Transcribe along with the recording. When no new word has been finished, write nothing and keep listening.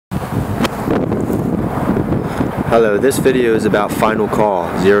Hello, this video is about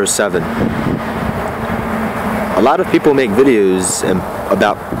FINALCALL07. A lot of people make videos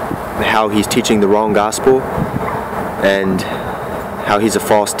about how he's teaching the wrong gospel and how he's a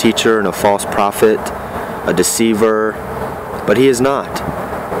false teacher and a false prophet, a deceiver, but he is not.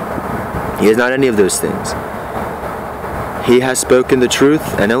 He is not any of those things. He has spoken the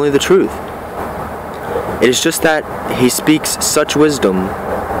truth and only the truth. It is just that he speaks such wisdom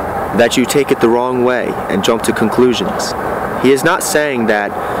that you take it the wrong way and jump to conclusions. He is not saying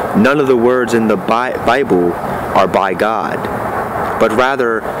that none of the words in the Bible are by God, but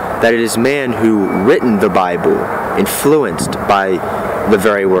rather that it is man who written the Bible, influenced by the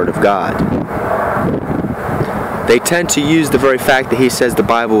very word of God. They tend to use the very fact that he says the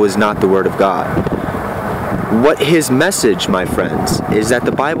Bible is not the word of God. What his message, my friends, is that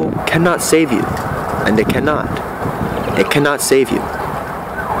the Bible cannot save you, and it cannot. It cannot save you.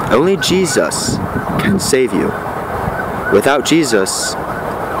 Only Jesus can save you. Without Jesus,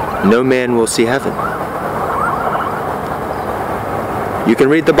 no man will see heaven. You can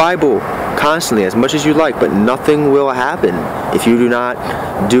read the Bible constantly as much as you like, but nothing will happen if you do not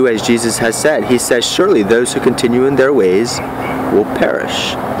do as Jesus has said. He says, surely those who continue in their ways will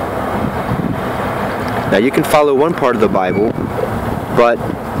perish. Now you can follow one part of the Bible, but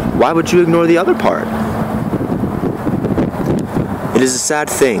why would you ignore the other part? It is a sad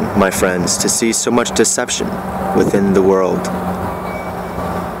thing, my friends, to see so much deception within the world.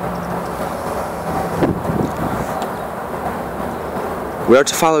 We are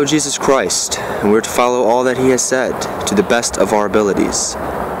to follow Jesus Christ, and we are to follow all that he has said to the best of our abilities.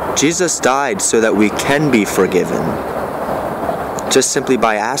 Jesus died so that we can be forgiven, just simply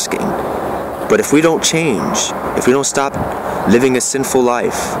by asking. But if we don't change, if we don't stop living a sinful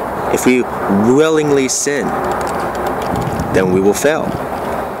life, if we willingly sin, then we will fail.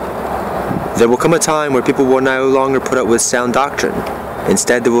 There will come a time where people will no longer put up with sound doctrine.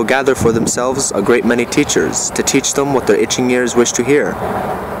 Instead, they will gather for themselves a great many teachers to teach them what their itching ears wish to hear.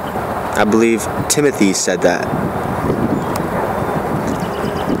 I believe Timothy said that.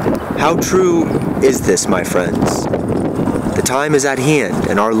 How true is this, my friends? The time is at hand,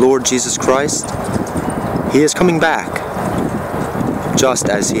 and our Lord Jesus Christ, he is coming back, just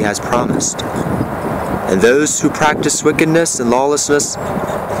as he has promised. And those who practice wickedness and lawlessness,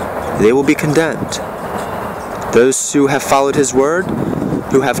 they will be condemned. Those who have followed his word,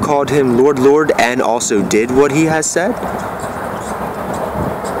 who have called him Lord, Lord, and also did what he has said,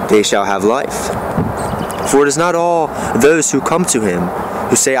 they shall have life. For it is not all those who come to him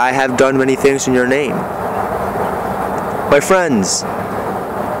who say, I have done many things in your name. My friends,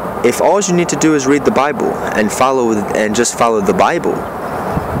 if all you need to do is read the Bible and just follow the Bible,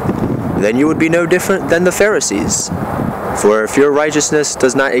 then you would be no different than the Pharisees. For if your righteousness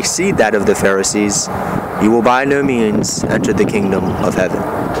does not exceed that of the Pharisees, you will by no means enter the kingdom of heaven.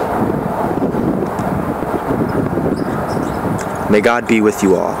 May God be with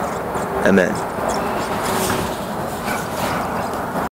you all. Amen.